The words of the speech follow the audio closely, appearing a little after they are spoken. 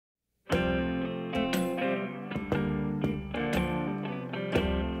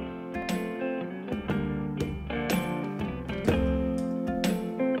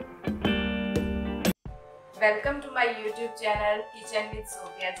Welcome to my YouTube channel kitchen with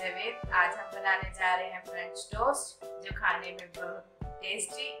Sophia Javed. आज हम बनाने जा रहे हैं फ्रेंच टोस्ट, जो खाने में बहुत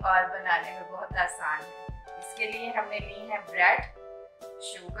टेस्टी और बनाने में बहुत आसान है। इसके लिए हमने ली है bread,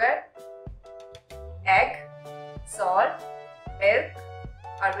 sugar, egg, salt, milk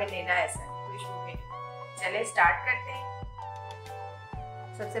और वनीला एसेंस खुशबू के लिए। चलिए स्टार्ट करते हैं।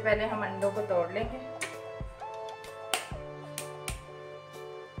 सबसे पहले हम अंडों को तोड़ लेंगे।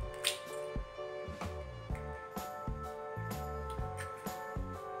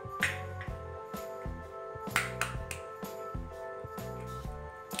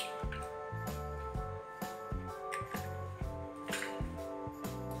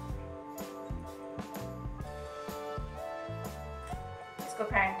 इसको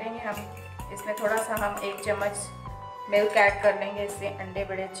फेंटेंगे हम। इसमें थोड़ा सा हम 1 चम्मच मिल्क ऐड कर लेंगे, इससे अंडे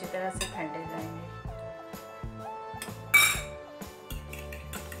बड़े अच्छी तरह से फेंटे जाएंगे।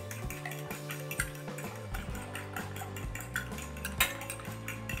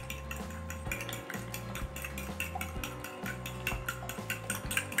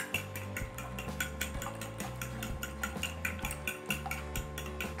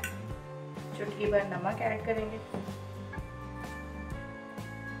 चुटकी भर नमक ऐड करेंगे,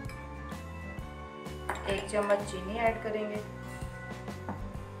 1 चम्मच चीनी ऐड करेंगे,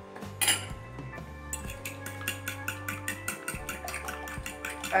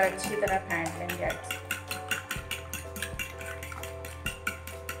 और अच्छी तरह फेंट लेंगे।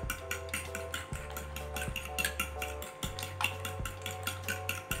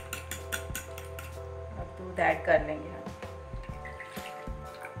 अब दूध ऐड कर लेंगे हम।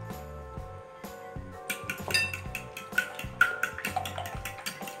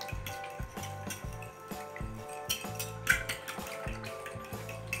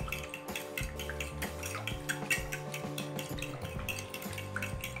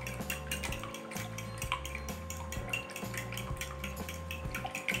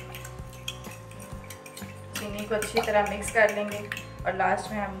 चीनी को अच्छी तरह मिक्स कर लेंगे और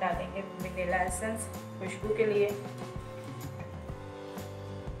लास्ट में हम डालेंगे वनीला एसेंस खुशबू के लिए।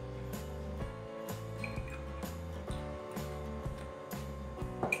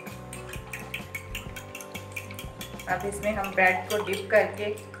 अब इसमें हम ब्रेड को डिप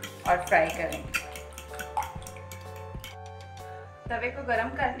करके और फ्राई करेंगे। तवे को गरम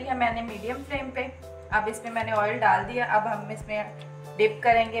कर लिया मैंने मीडियम फ्लेम पे। अब इसमें मैंने ऑयल डाल दिया। अब हम इसमें डिप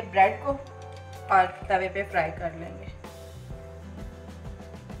करेंगे ब्रेड को और तवे पे फ्राई कर लेंगे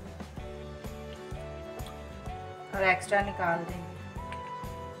और एक्स्ट्रा निकाल देंगे।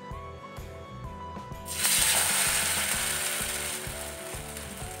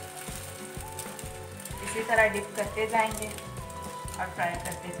 इसी तरह डिप करते जाएंगे और फ्राई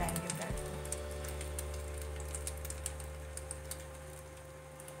करते जाएंगे ब्रेड।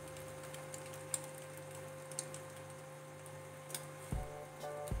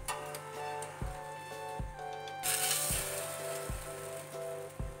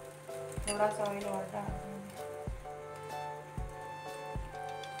 थोड़ा सा ऑयल और डाल देंगे।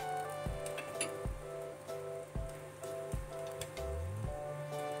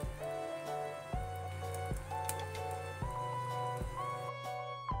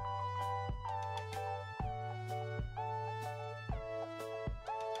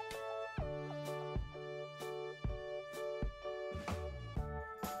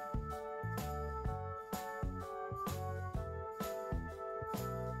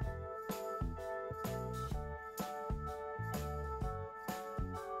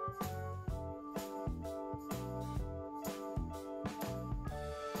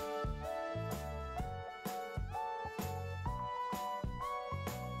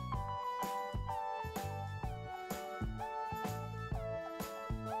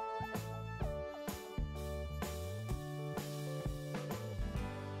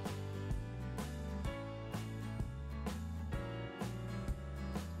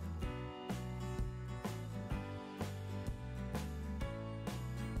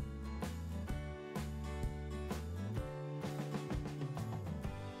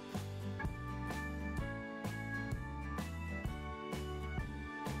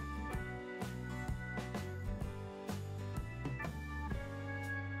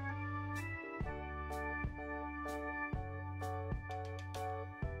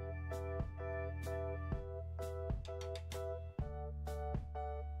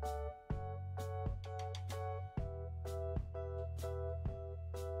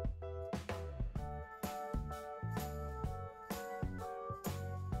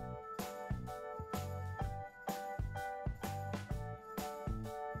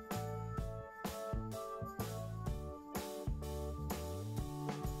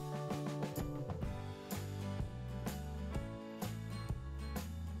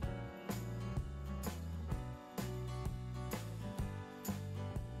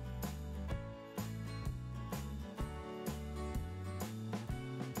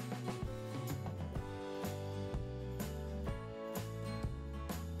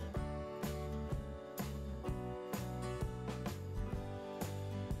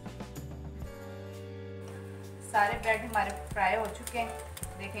 सारे ब्रेड हमारे फ्राई हो चुके हैं।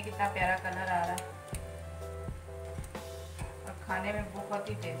 देखें कितना प्यारा कलर आ रहा है और खाने में बहुत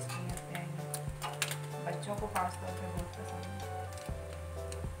ही टेस्टी लगते हैं ये, बच्चों को खास तौर पे बहुत पसंद है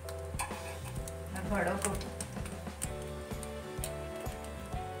और बड़ों को।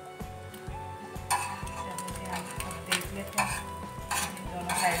 चलिए हम अब देख लेते हैं,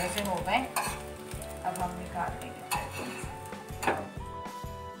 दोनों साइडों से हो गए। अब हम निकाल लेंगे।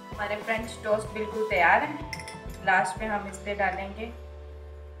 हमारे फ्रेंच टोस्ट बिल्कुल तैयार हैं। लास्ट में हम इस पे डालेंगे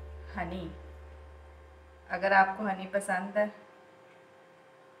हनी। अगर आपको हनी पसंद है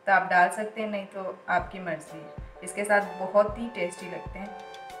तो आप डाल सकते हैं, नहीं तो आपकी मर्ज़ी है। इसके साथ बहुत ही टेस्टी लगते हैं।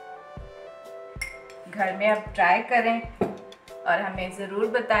 घर में आप ट्राई करें और हमें ज़रूर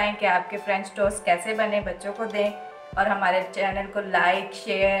बताएं कि आपके फ्रेंच टोस्ट कैसे बने, बच्चों को दें और हमारे चैनल को लाइक,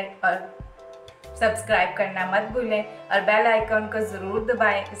 शेयर और सब्सक्राइब करना मत भूलें और बेल आइकन को ज़रूर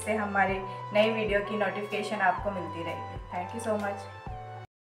दबाएं। इससे हमारी नई वीडियो की नोटिफिकेशन आपको मिलती रहेगी। Thank you so much.